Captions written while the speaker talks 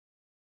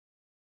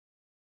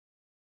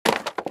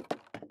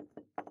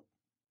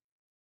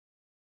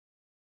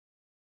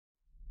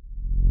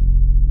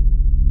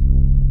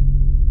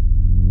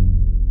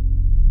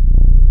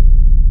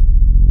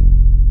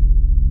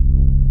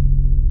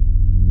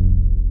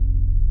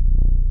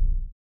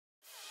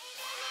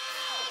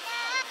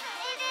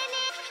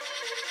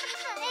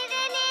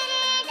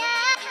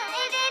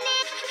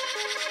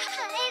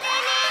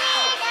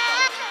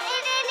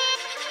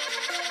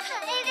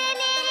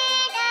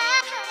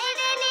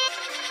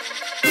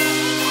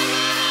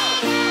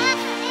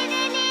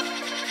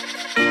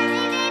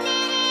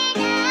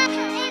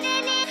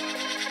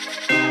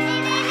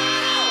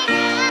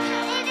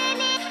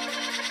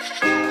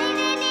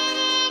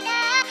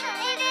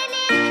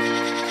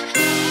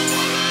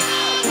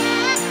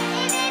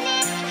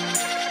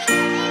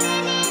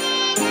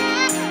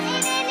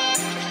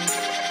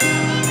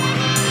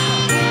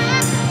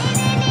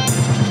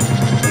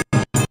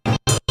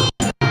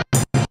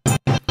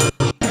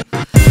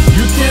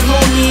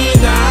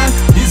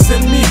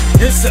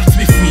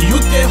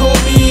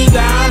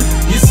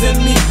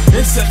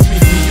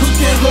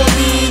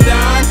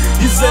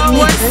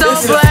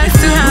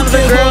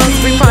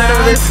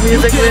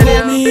music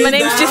video. My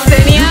name's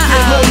Jasenia.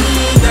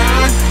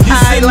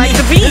 I like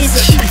the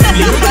beach.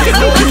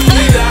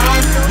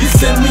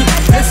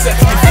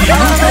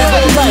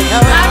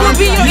 I will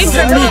be your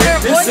interpreter.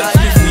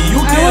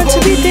 I want to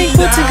be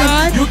thankful to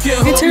God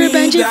and to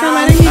Benji for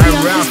letting me be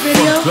on this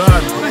video.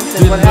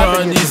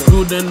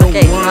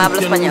 Okay, no hablo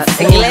español.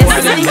 Inglés.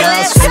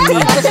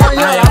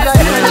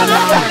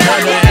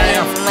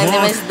 My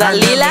name is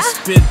Dalila.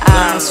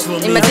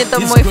 Y me siento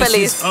muy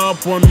feliz.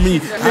 My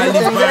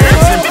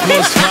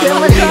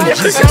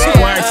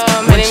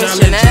name is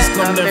Jeanette.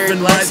 I'm very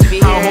blessed to be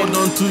here.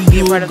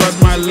 Be part of this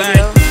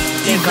video.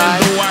 Thank God.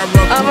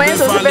 My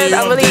name's Elizabeth.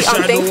 I'm really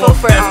thankful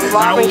for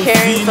Rob and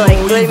Karen for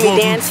letting me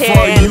dance here,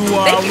 and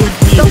thank you.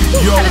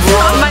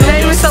 My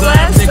name is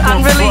Celeste.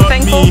 I'm really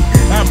thankful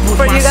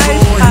for you guys.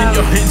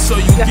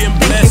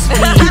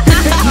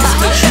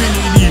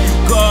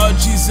 God,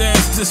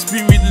 Jesus, the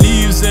Spirit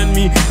lives in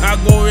me. I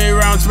go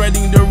around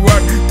spreading the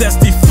word,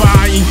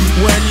 testifying.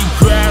 When He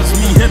grabs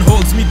me and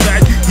holds me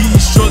tight, He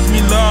shows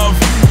me love,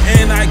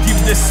 and I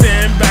give the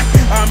same back.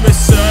 I'm a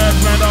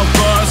servant of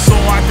God, so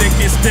I take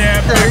a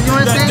step back.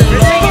 Let the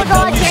Lord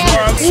do His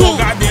work, so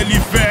God they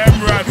live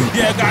them right.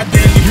 Yeah, God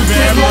they live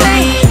them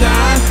right.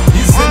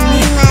 He's in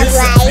me, He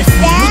sets me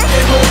free. You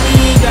can't hold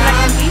me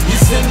down.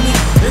 He's in me,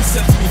 He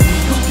sets me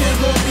free. You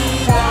can't hold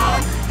me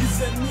down.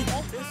 He's in me.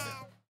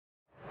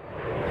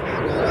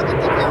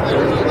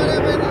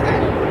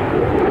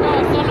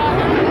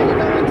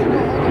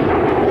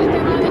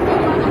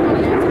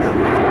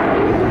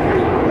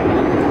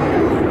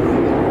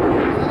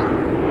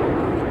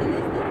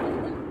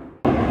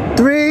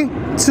 3,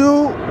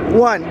 2,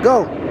 1,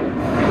 go.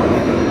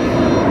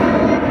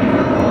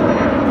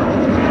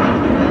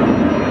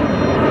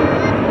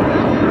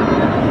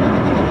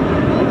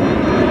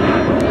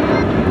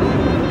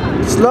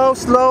 Slow,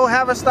 slow,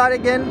 have her start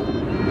again.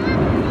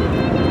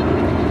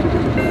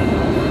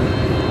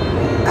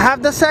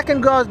 Have the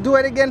second girl do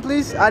it again,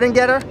 please. I didn't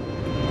get her.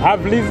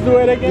 Have Liz do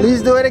it again?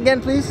 Please do it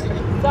again, please.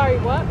 Sorry,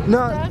 what?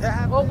 No.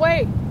 Oh,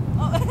 wait.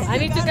 I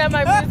need to get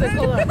my music.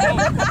 Hold on.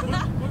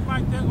 Put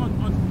my thing on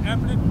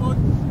airplane mode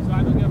so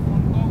I don't get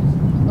phone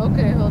calls.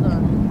 Okay, hold on.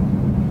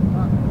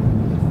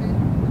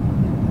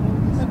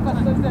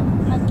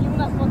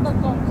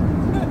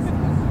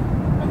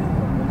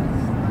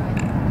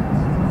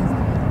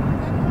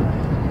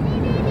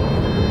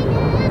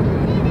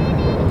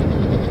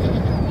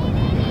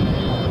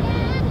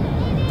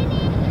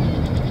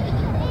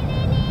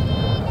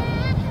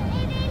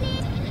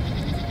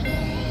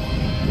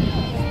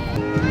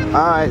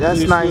 Alright,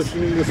 that's nice.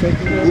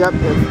 Yep.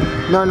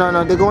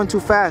 No, they're going too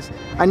fast.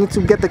 I need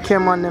to get the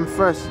camera on them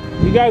first.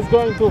 You guys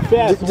going too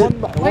fast,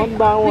 one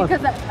by one.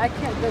 Because I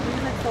can't, the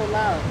music's so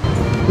loud.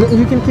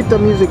 You can keep the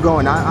music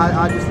going.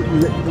 I just,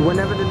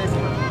 whenever the next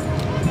one.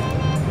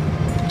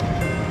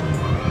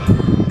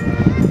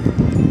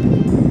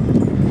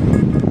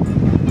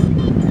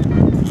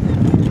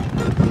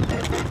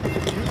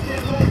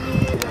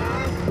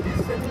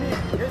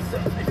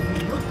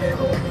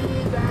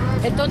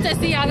 Entonces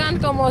sí, hagan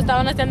como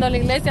estaban haciendo en la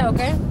iglesia,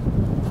 ¿ok?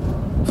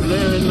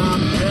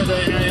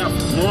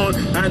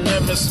 I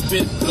never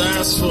spit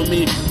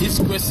blasphemy. His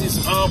grace is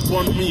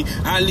upon me.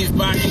 I live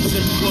by His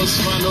impulse,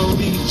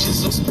 following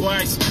Jesus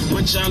Christ.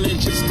 When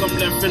challenges come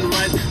left and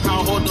right,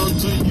 I hold on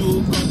to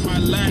you, God, my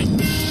life.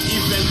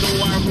 Even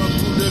though I run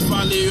through the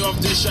valley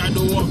of the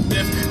shadow of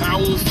death, I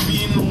will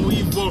fear no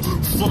evil,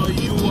 for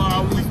you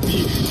are with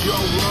me.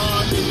 Your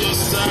rod and your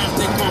staff,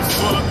 they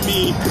comfort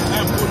me.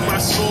 I put my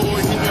soul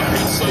in your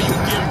hands so you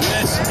can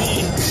bless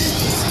me.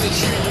 It's the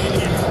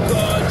Trinity,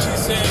 God,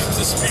 Jesus,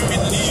 the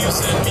Spirit lives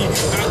in me.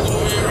 I go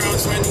around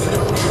spreading the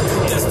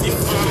word,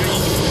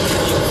 testifying.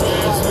 He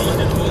grabs me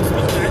and holds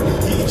me tight.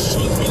 He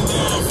shows me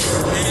love,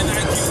 and I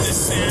give the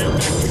same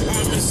back.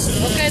 I'm a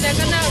servant. Okay, they're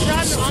gonna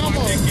run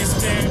almost. Take a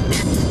step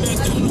back. Let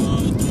the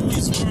Lord do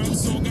His work,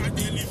 so God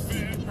they live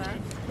fair.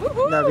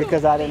 No,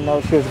 because I didn't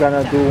know she was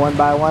gonna do one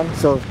by one.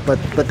 So, but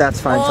that's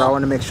fine. So I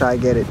want to make sure I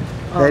get it.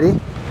 Ready?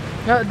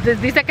 No,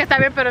 dice que está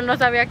bien, pero no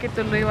sabía que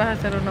tú lo ibas a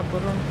hacer uno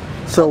por uno.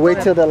 So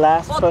wait till the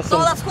last person.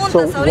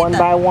 So one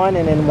by one,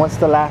 and then once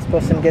the last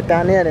person get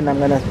down there, then I'm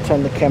gonna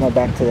turn the camera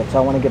back to them. So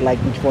I want to get like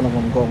each one of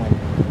them going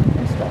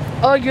and stuff.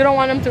 Oh, you don't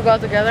want them to go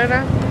together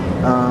now?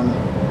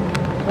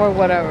 Or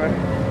whatever.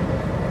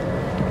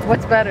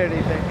 What's better, do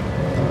you think?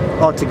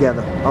 All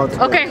together. All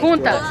together. Okay,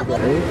 juntas.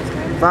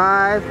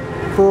 5,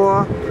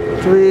 4,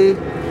 3,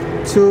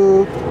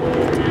 2,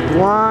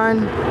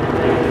 1,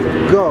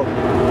 go.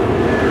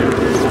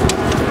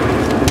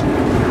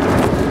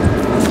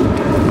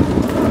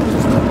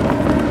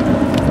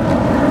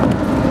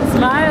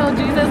 Smile,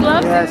 Jesus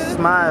loves you. Yes,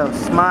 smile,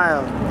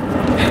 smile.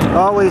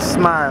 Always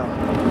smile.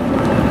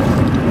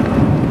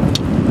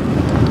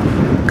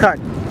 Cut.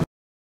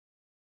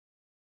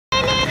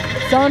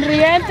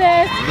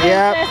 Sonrientes,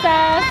 Yep.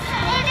 princesas.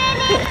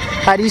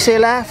 How do you say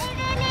laugh?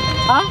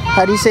 Huh?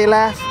 How do you say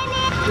laugh?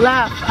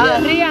 Laugh.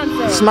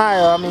 Ríanse.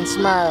 Smile, I mean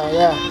smile,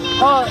 yeah.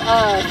 Oh,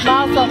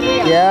 smile,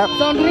 sonrían. Yep.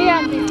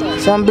 Sonrían,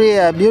 dice.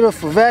 Sombria,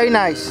 beautiful, very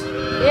nice.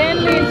 Bien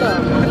lindo.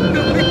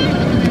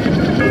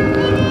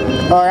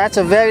 Oh, that's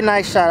a very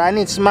nice shot. I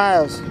need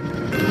smiles.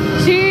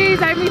 Jeez,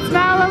 I mean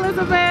smile,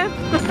 Elizabeth.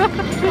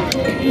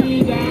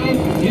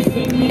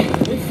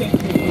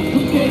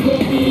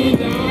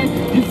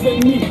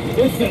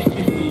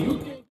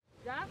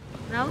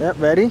 No? Yep,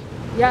 ready?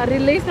 Yeah,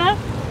 release that.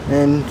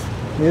 And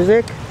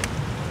music.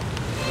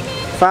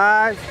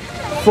 5,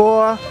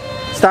 4.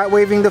 Start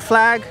waving the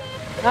flag.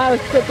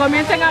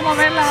 Comiencen a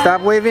moverla.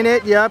 Stop waving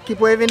it. Yep, keep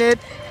waving it.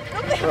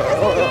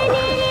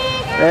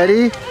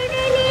 Ready?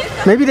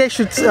 Maybe they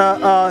should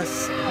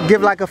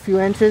give like a few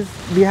inches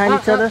behind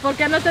each other. ¿Por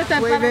qué no se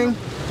separan? Waving.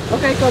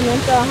 Okay,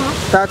 comienza.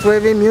 Starts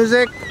waving.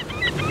 Music.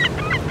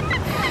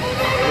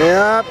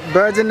 Yep,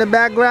 birds in the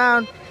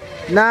background.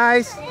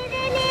 Nice.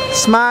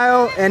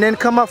 Smile and then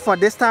come up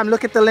front. This time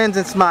look at the lens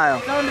and smile.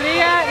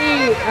 Sonría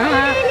y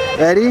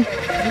Ready?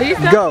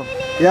 ¿Lista? Go.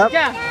 Yep.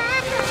 Ya.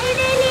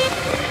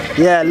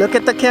 Yeah, look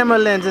at the camera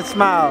lens and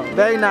smile.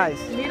 Very nice.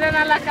 Miren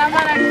a la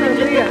cámara y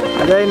sonría.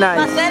 Very nice.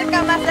 Más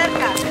cerca, más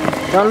cerca.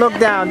 Don't look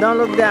down, don't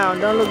look down,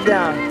 don't look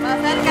down. Más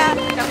cerca,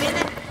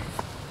 camine.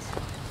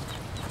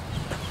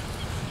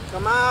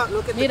 Come out,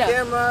 look at Mira, the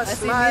camera, así,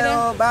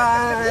 smile,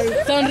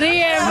 bye.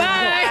 Sonríe,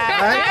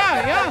 bye.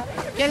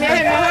 ¿Quién le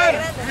hace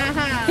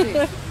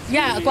mejor?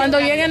 Ya, cuando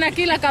lleguen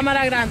aquí la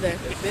cámara grande.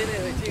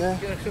 Yeah.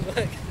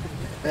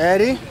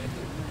 Ready?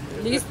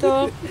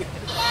 Listo.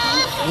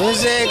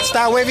 Music,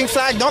 start waving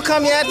flag. Don't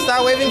come yet,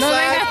 start waving No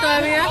flag. vengas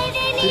todavía.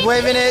 Keep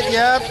waving it,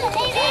 yep.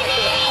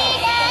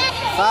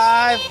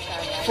 5,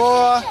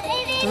 4,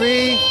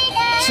 3,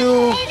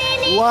 2,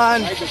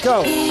 1,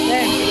 go.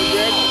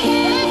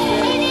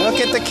 Look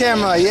at the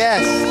camera,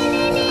 yes.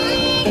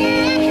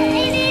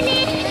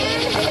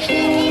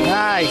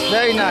 Nice,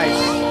 very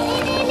nice.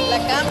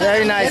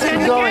 Very nice,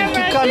 keep going,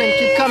 keep coming,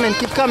 keep coming,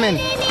 keep coming.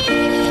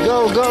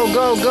 Go, go,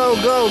 go, go,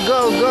 go,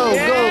 go, go,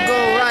 go,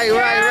 go, right,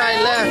 right,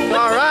 right, left,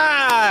 all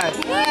right.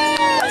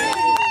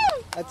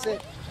 That's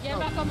it.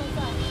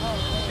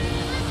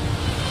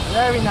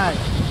 Very nice.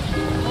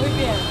 Muy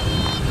bien.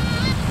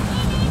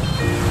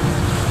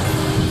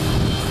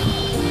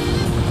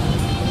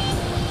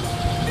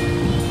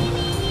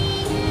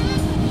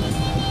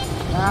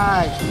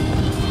 Nice.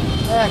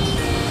 Next.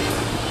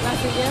 La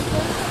siguiente.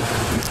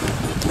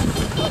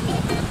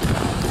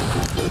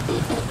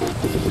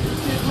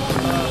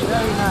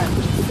 Very nice.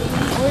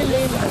 Muy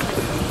lindo.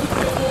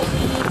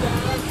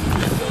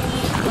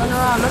 Turn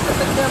around. Look at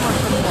the camera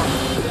some more.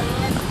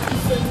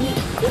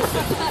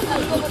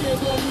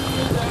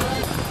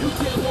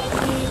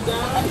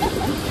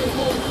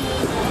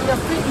 Your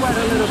feet wet a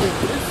little bit.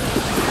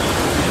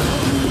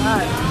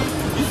 Nice.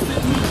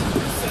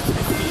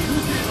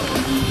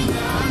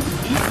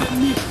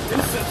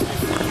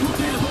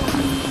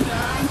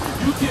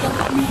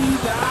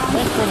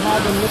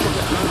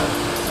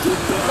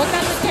 Look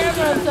at the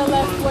camera to the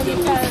left when you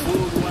turn.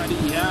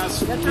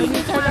 When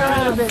you turn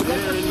around a bit. Get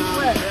your feet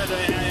wet.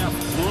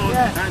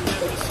 Yeah.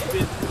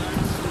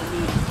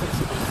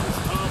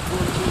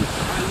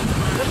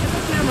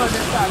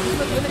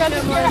 Look at the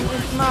camera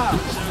and smile.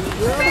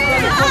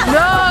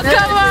 No,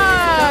 come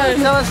on!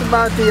 Tell us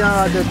about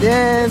the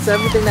dance,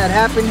 everything that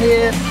happened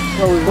here.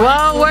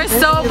 Well, we're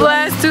so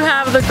blessed to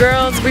have the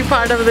girls be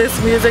part of this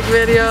music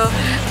video.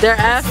 Their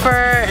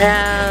effort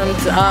and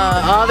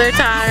all their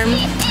time.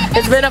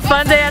 It's been a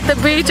fun day at the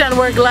beach and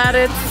we're glad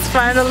it's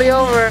finally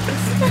over.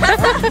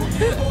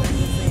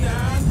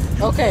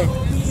 Okay,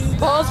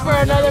 pose for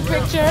another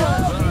picture.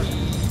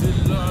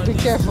 Be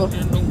careful.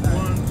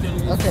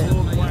 Okay.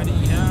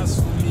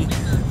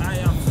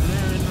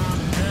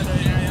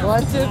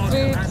 1, 2,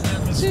 3,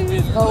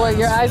 cheese. Oh wait,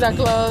 your eyes are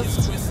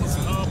closed.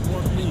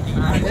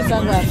 Your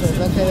sunglasses.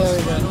 Okay, there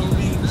we go.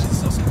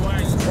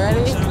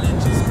 Ready?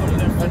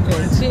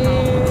 Okay,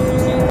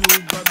 cheese.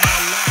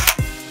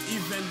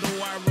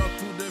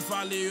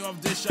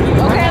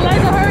 Okay,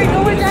 Eliza, hurry, go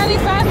with Daddy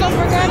fast, don't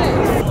forget it.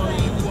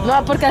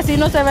 No, porque así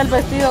no se ve el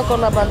vestido con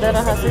las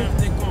banderas así.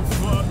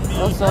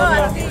 Oh,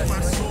 solo.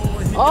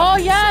 Oh,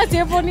 yeah, sí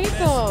es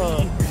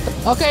bonito.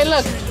 Okay,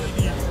 look.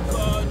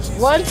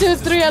 1, 2,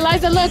 3,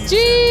 Eliza, look,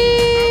 cheese.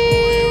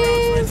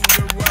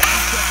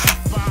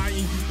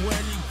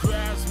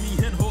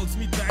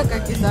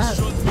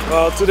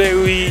 Today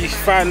we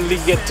finally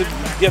get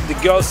the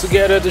girls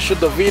together to shoot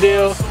the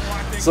video.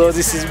 So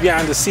this is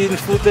behind the scene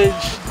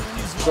footage.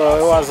 So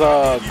it was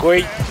a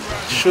great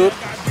shoot.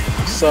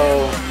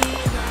 So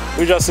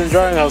we're just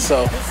enjoying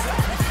ourselves.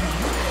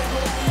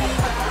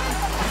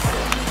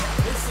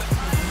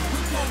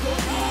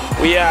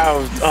 We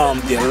have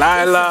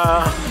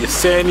Delilah,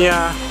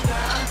 Yesenia,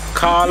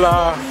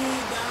 Carla,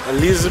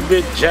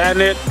 Elizabeth,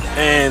 Janet,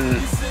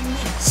 and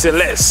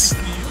Celeste.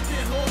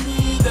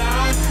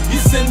 He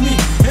sent me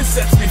and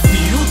sets me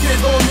free. You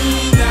can't hold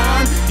me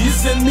down. He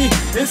sent me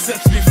and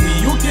sets me free.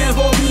 You can't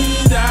hold me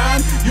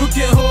down. You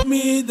can't hold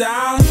me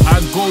down.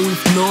 I go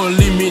with no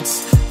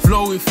limits,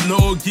 flow with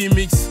no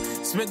gimmicks.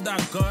 Spit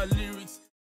that God lyrics.